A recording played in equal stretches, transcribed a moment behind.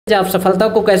आप सफलता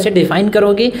को कैसे डिफाइन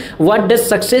करोगे? What does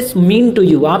success mean to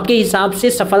you? आपके हिसाब से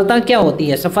सफलता क्या होती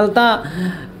है? सफलता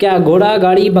क्या घोड़ा,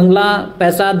 गाड़ी, बंगला,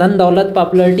 पैसा, धन दौलत,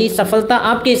 पॉपुलैरिटी? सफलता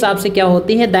आपके हिसाब से क्या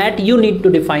होती है? That you need to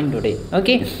define today.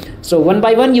 Okay, so one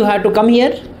by one you have to come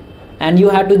here and you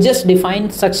have to just define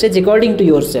success according to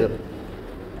yourself.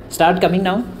 Start coming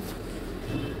now.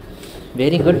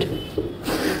 Very good.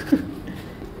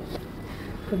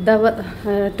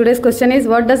 Today's question is,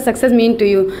 what does success mean to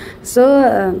you? So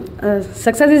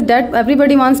success is that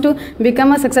everybody wants to become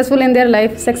a successful in their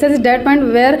life. Success is that point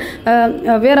where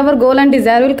our goal and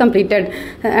desire will completed,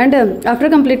 and after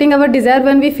completing our desire,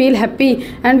 when we feel happy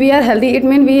and we are healthy, it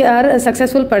means we are a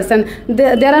successful person.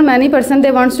 There are many persons,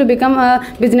 they wants to become a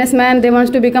businessman, they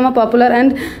wants to become a popular,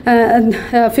 and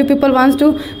few people wants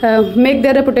to make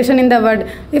their reputation in the world.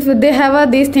 If they have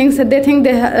these things, they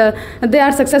think they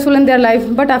are successful in their life.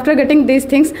 But after getting these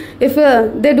things, if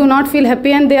they do not feel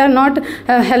happy and they are not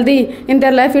healthy in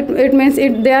their life, it means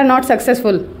they are not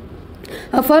successful.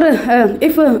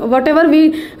 If whatever we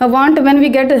want, when we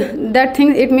get that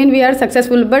thing, it means we are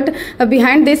successful. But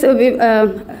behind this,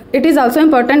 it is also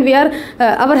important.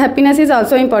 Our happiness is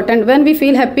also important. When we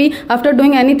feel happy after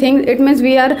doing anything, it means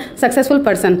we are successful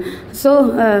person.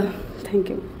 So thank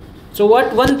you. So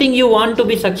what one thing you want to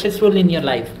be successful in your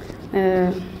life?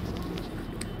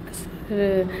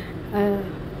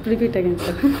 Repeat again,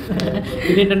 sir.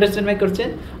 You didn't understand my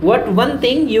question? What one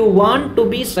thing you want to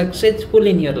be successful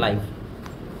in your life?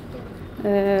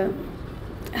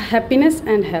 Happiness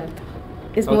and health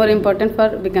is more important for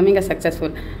becoming a successful.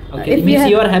 Okay, it means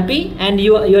you are happy and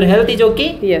your health is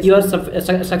okay. Yes. You are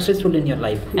successful in your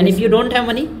life. And yes. if you don't have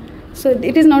money? So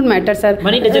it is not matter, sir.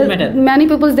 Money doesn't matter. Many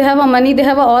people, they have a money, they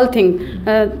have all thing.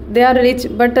 They are rich,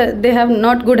 but they have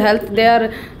not good health. They are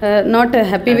not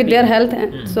happy with their health.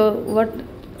 So what?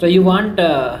 So you want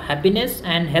happiness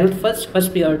and health first.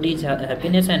 First priority is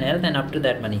happiness and health, and after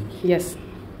that money. Yes.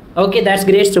 Okay, that's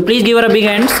great. So please give her a big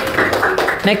hands.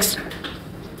 Next.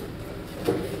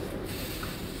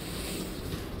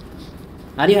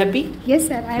 Are you happy? Yes,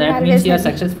 sir. I am that always means you are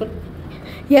happy. successful.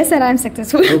 Yes, sir. I am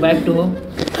successful. Go back to home.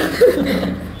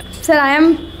 Sir,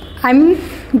 I'm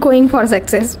going for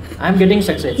success. I am getting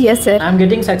success. Yes, sir. I am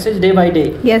getting success day by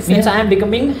day. Yes, means sir. I am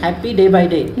becoming happy day by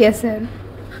day. Yes, sir.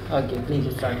 Okay,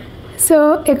 please start.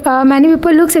 So many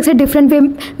people look success different way.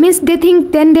 Means they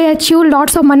think then they achieve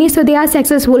lots of money, so they are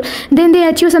successful. Then they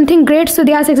achieve something great, so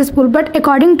they are successful. But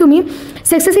according to me,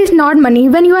 success is not money.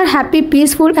 When you are happy,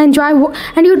 peaceful, enjoy,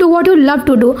 and you do what you love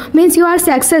to do, means you are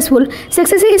successful.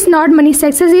 Success is not money.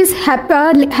 Success is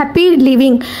happy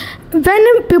living. When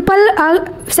people are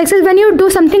success, when you do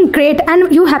something great and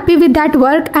you happy with that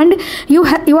work and you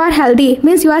are healthy,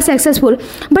 means you are successful.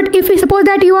 But if you suppose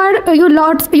that you earn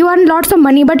lots of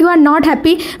money, but you are not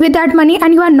happy with that money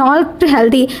and you are not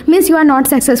healthy, means you are not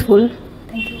successful.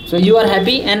 Thank you. So you are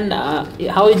happy, and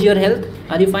how is your health?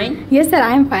 Are you fine? Yes, sir.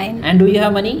 I am fine. And do you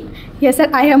have money? Yes, sir.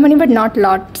 I have money, but not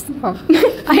lots of.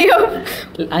 I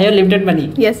have limited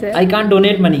money. Yes, sir. I can't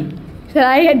donate money. Sir,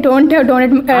 I don't have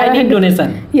donate. I need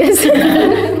donation. Yes.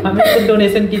 हमें तो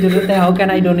donation की जरूरत है. How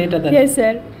can I donate other? Yes,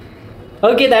 sir.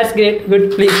 Okay, that's great.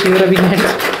 Good. Please give her a big hand.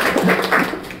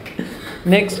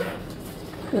 Next.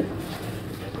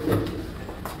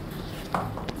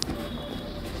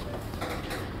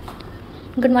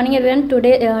 Good morning, everyone.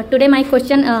 Today my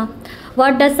question: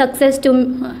 what does success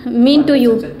mean to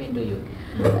you?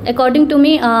 According to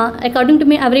me,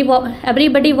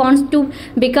 everybody wants to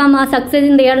become a success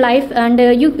in their life, and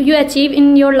you achieve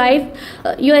in your life.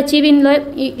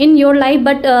 In your life,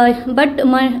 but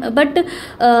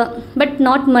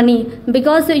not money,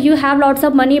 because you have lots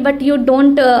of money, but you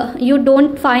don't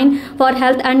find for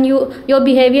health, and your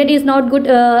behavior is not good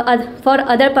for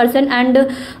other person, and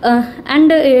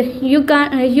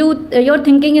your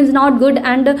thinking is not good,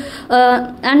 and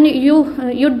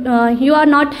you are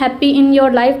not happy in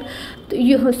your life.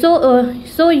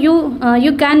 So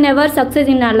you can never success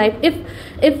in our life if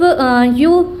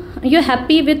you're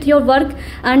happy with your work,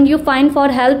 and you find for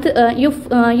health,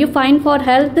 you find for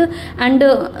health, and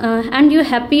you're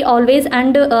happy always,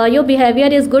 and your behavior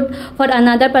is good for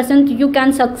another person, you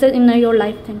can succeed in your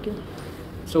life. Thank you.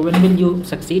 So when will you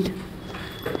succeed?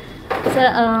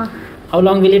 Sir, how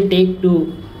long will it take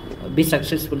to be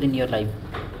successful in your life?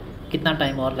 कितना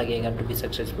time और लगेगा to be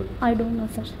successful? I don't know,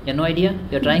 sir. You have no idea?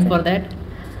 You're trying for that?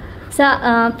 Sir,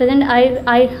 present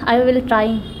I will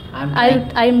try.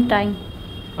 I'm trying.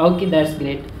 Okay, that's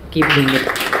great. Keep doing it.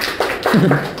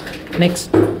 Next.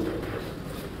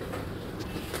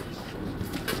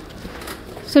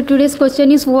 So today's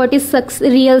question is, what is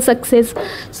real success?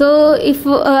 So if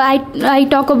I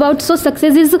talk about, so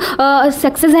success is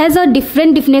success has a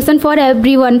different definition for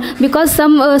everyone, because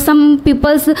some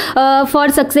people's for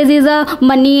success is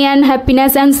money and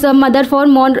happiness, and some other for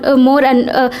more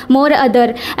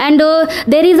other. And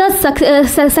there is a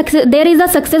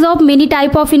success of many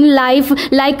type of in life,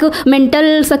 like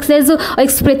mental success,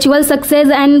 spiritual success,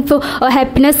 and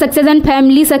happiness success, and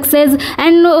family success,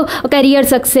 and career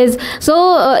success.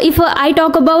 So if I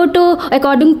talk about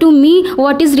according to me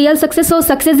what is real success, so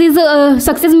success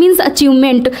means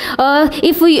achievement.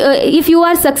 If you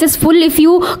are successful, if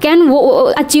you can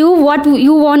achieve what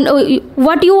you want,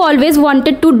 what you always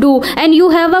wanted to do, and you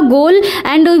have a goal,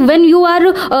 and when you are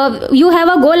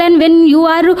and when you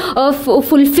are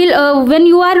fulfill when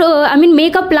you are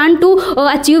make a plan to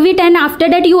achieve it, and after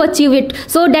that you achieve it,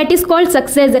 so that is called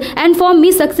success. And for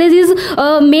me, success is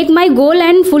make my goal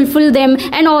and fulfill them,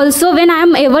 and also when I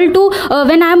am able to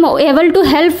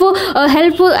help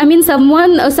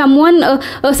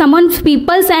someone's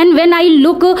peoples, and when I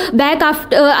look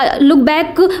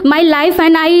back my life,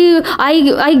 and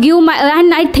I give my,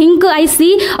 and I think I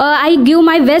see I give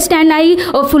my best, and I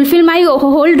fulfill my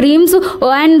whole dreams,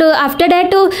 and after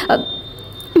that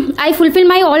I fulfill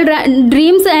my all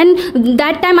dreams, and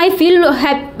that time I feel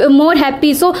more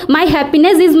happy. So my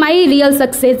happiness is my real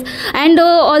success. And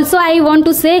also I want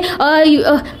to say,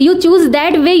 you choose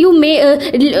that way, you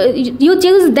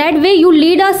choose that way, you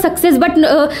lead a success, but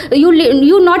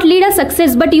you not lead a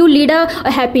success, but you lead a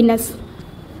happiness.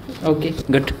 Okay,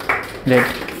 good, great.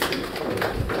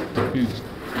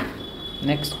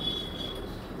 Next.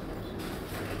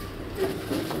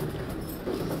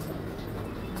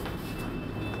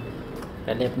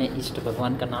 पहले अपने इष्ट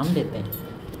भगवान का नाम लेते हैं।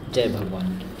 जय भगवान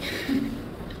की,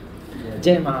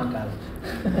 जय Mahakal.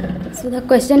 So the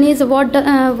question is, what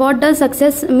does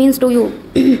success means to you?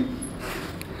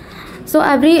 So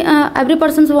every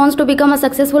person wants to become a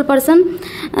successful person.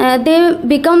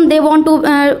 They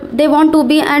want to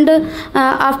be, and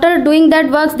after doing that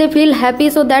works they feel happy.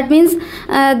 So that means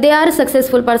they are a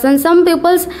successful person. Some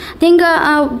people think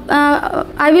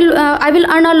I will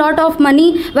earn a lot of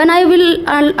money. When I will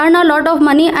earn a lot of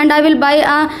money, and I will buy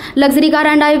a luxury car,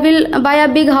 and I will buy a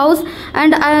big house,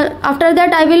 and after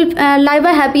that I will live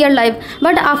a happier life.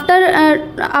 But after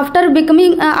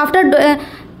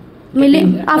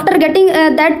getting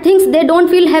that things, they don't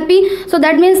feel happy. So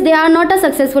that means they are not a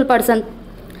successful person.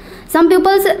 Some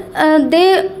people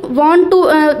they want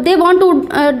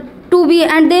to be,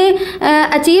 and they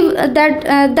achieve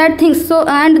that things. So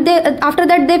and they after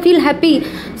that they feel happy.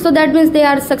 So that means they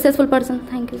are a successful person.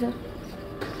 Thank you, sir.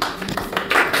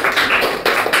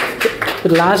 तो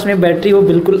last में battery वो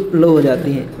बिल्कुल लो हो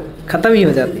जाती है, खत्म ही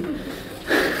हो जाती है।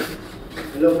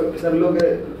 सब लोग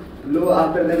लो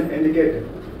आफ्टर देन इंडिकेट।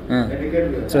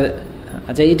 So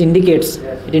अच्छा, it indicates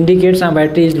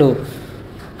battery is low.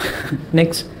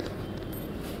 Next,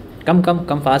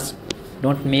 come fast,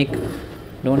 don't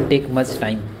take much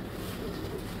time.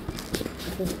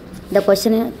 The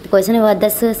question is, what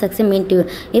does success mean to you?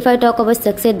 If I talk about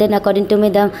success, then according to me,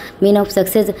 the meaning of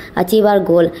success, achieve our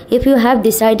goal. If you have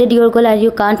decided your goal and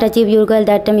you can't achieve your goal,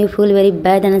 that time you feel very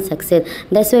bad and success.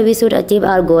 That's why we should achieve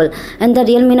our goal. And the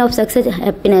real meaning of success is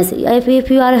happiness. If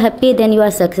you are happy, then you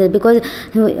are success. Because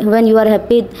when you are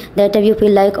happy, that time you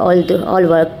feel like all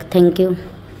work. Thank you.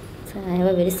 So I have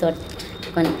a very short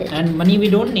content. And money we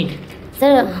don't need.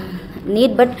 Sir,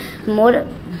 need, but more,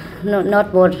 no,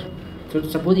 not more. So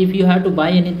suppose if you have to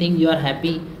buy anything, you are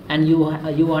happy, and you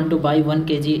want to buy 1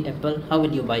 kg apple, how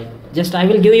will you buy? Just I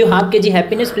will give you half kg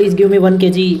happiness, please give me 1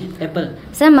 kg apple.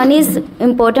 Sir, money is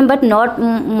important, but not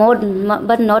more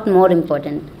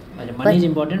important. Money is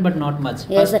important, but not much.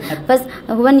 Yes, first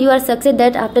when you are success,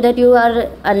 that after that you are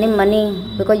earning money,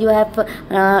 because you have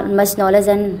much knowledge,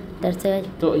 and that's it.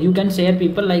 So you can share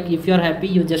people, like if you are happy,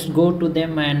 you just go to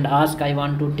them and ask, I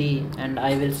want to tea, and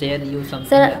I will share you something.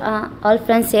 Sir, all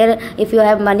friends share if you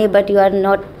have money, but you are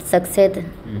not success.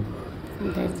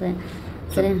 That's why.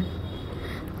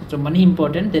 So money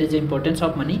important. There is importance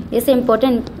of money. Yes,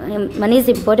 important. Money is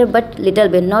important, but little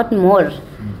bit, not more.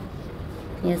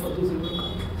 Yes.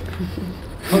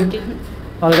 Okay.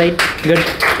 All right. Good.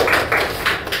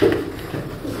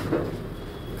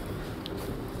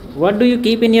 What do you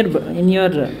keep in your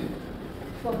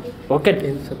pocket?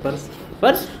 It's a purse.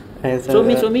 Purse? Show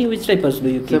me which type purse do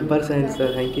you keep? Sir, purse and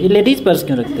sir hanky. ये ladies purse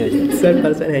क्यों रखते हो? Sir,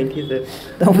 purse and hanky, sir.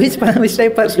 तो which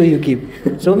type purse do you keep?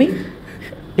 Show me.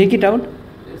 Take it out.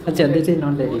 अच्छा, this is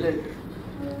not lady.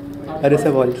 Arey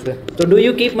sir, wallet, sir. So do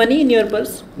you keep money in your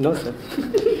purse? No, sir.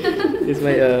 It's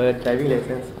my driving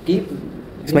license. Keep.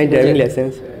 It's my driving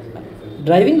license.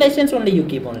 Driving license only you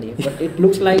keep only, but it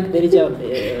looks like there is a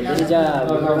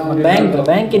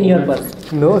bank in your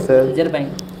purse. No, sir. Is there a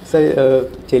bank? Sir,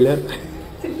 chiller.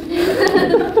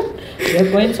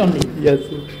 Your coins only. Yes,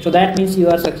 sir. So that means you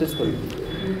are successful.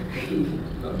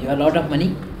 You have a lot of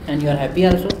money and you are happy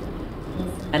also,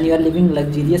 and you are living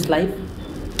luxurious life.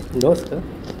 No, sir.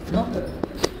 No.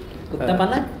 कुत्ता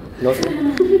पाला है? No, sir.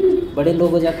 बड़े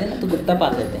लोग हो जाते हैं ना तो कुत्ता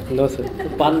पाल लेते हैं. No, sir. तो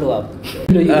पाल लो आप.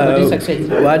 What is success?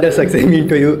 What does success mean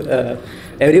to you?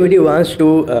 Everybody wants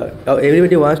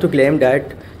to claim that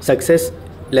success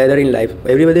later in life.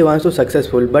 Everybody wants to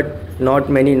successful, but not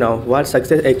many know what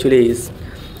success actually is.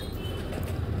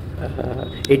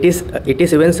 It is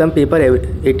even some people.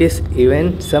 It is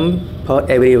even some for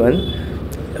everyone.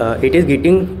 It is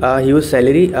getting a huge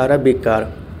salary or a big car.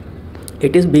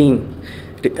 It is being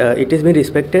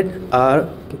respected or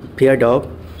feared of.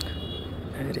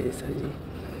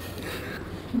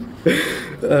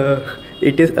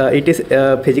 It is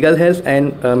physical health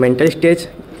and mental stage.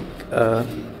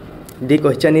 The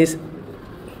question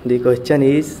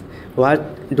is what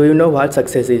do you know what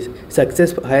success is?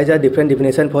 Success has a different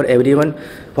definition for everyone.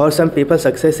 For some people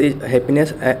success is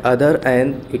happiness, other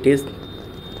and it is.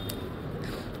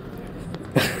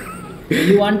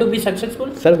 You want to be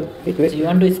successful? Sir, wait. So you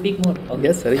want to speak more? Okay.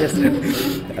 Yes, sir.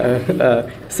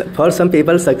 For some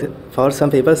people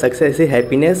success is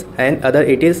happiness, and other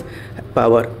it is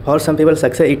power. For some people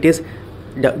success it is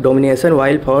domination,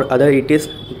 while for other it is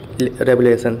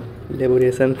liberation.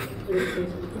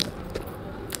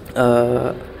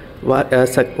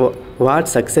 What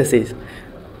success is?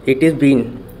 It is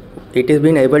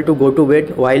being able to go to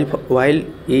bed while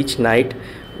each night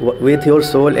with your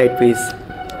soul at peace.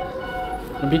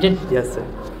 Completed? Yes, sir.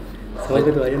 समझ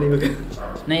में तो आया नहीं होगा.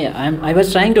 नहीं, I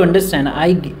was trying to understand.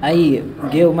 I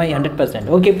gave my 100%.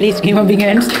 Okay, please give a big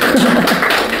hands.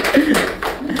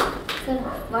 Sir,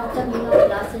 what's the meaning of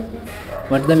last sentence?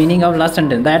 What's the meaning of last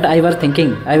sentence? That I was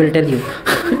thinking. I will tell you.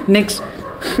 Next.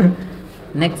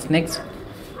 Next.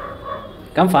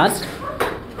 Come fast.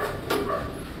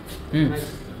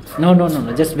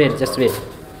 No. Just wait.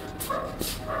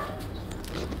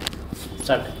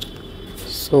 Start.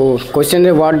 So, question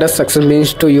is, what does success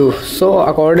means to you? So,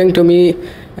 according to me,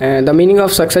 the meaning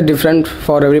of success different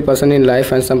for every person in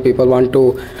life, and some people want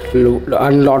to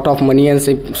earn a lot of money, and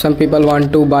some people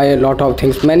want to buy a lot of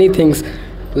things, many things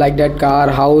like that, car,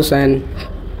 house, and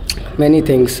many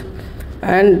things.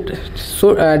 And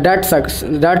so that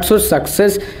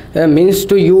success means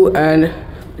to you, and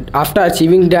after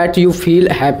achieving that you feel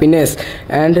happiness,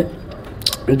 and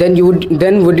then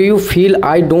would you feel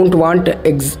I don't want to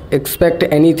expect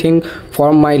anything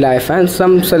from my life. And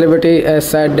some celebrity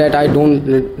said that, I don't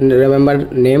remember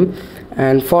name,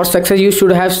 and for success you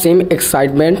should have same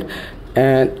excitement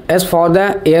as for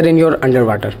the air in your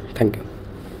underwater. Thank you.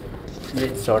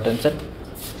 Very short answer.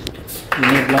 You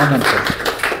need long answer.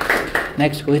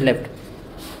 Next, who is left?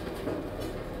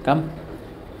 Come.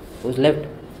 Who's left?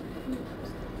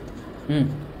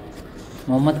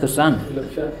 Mohammad Kusan.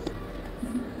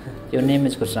 Your name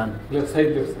is Kusan. Left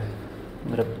side.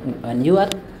 And you are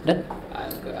done?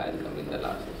 I'll come in the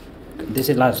last. This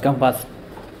is last. Come fast.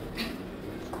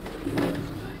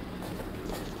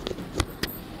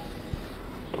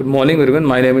 Good morning, everyone.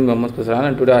 My name is Mohammad Kusan,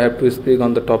 and today I have to speak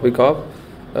on the topic of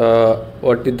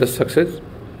what is the success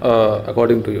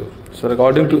according to you. So,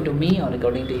 according to me or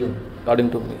according to you? According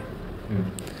to me.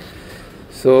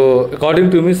 So,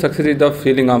 according to me, success is the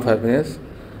feeling of happiness,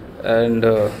 and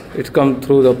it comes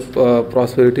through the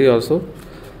prosperity also.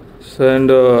 So,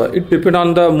 and it depends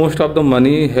on the most of the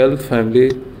money, health,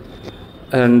 family,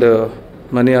 and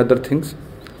many other things.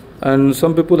 And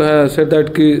some people have said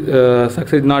that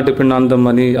success not depend on the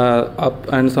money up,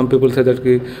 and some people say that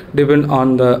depend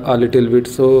on the a little bit.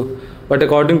 So, but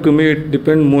according to me, it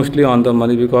depends mostly on the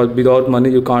money, because without money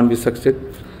you can't be success.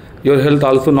 Your health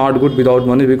also not good without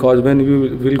money, because when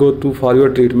you will go for your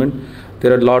treatment,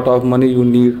 there are a lot of money you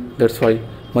need. That's why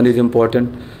money is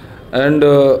important. And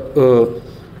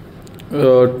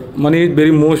money is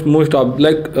very most of,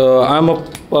 like I am a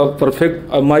perfect.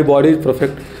 My body is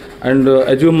perfect, and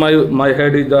assume my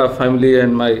head is the family,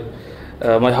 and my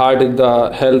heart is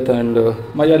the health, and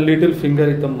my little finger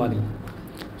is the money.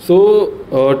 So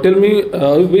tell me,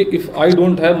 if I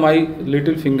don't have my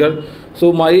little finger,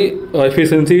 so my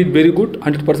efficiency is very good,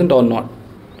 100% or not?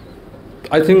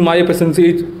 I think my efficiency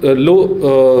is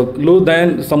low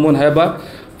than someone have a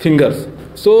fingers.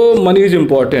 So money is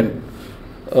important,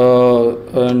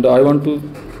 and I want to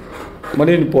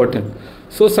money is important.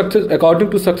 So success,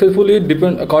 according to successfully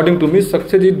depend. According to me,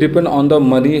 success is depend on the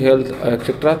money, health,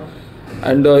 etc.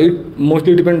 and it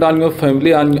mostly depends on your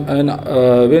family, and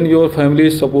when your family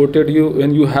is supported you,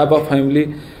 when you have a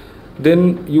family,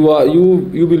 then you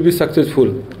will be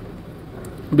successful.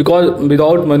 Because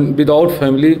without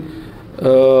family,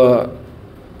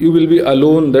 you will be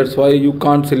alone. That's why you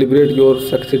can't celebrate your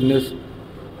successness.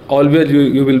 Always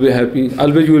you will be happy,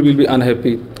 always you will be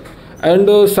unhappy. And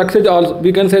success also,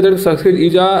 we can say that success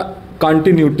is a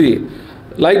continuity.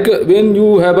 Like when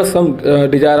you have some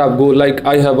desire of goal, like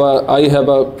I have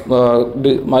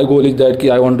my goal is that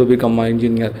I want to become an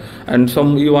engineer, and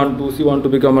she want to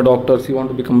become a doctor, she want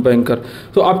to become a banker.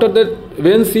 So after that,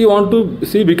 when she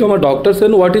become a doctor,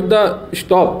 then what is the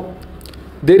stop?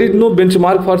 There is no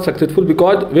benchmark for successful,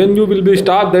 because when you will be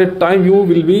stop, that time you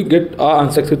will be get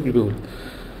unsuccessful people.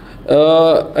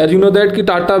 As you know that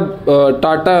Ratan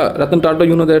Tata,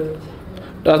 you know that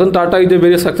Ratan Tata is a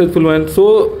very successful man.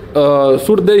 So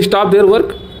should they stop their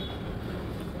work?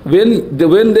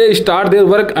 When they start their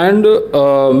work and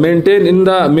maintain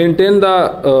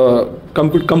the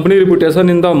company reputation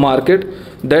in the market,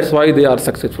 that's why they are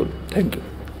successful. Thank you.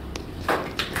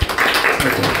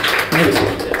 Next.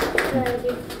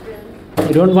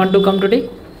 You don't want to come today?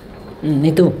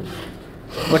 Nitu,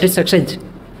 what is success?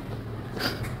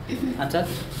 Answer.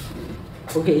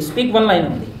 Okay, speak one line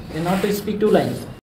only. You not to speak two lines.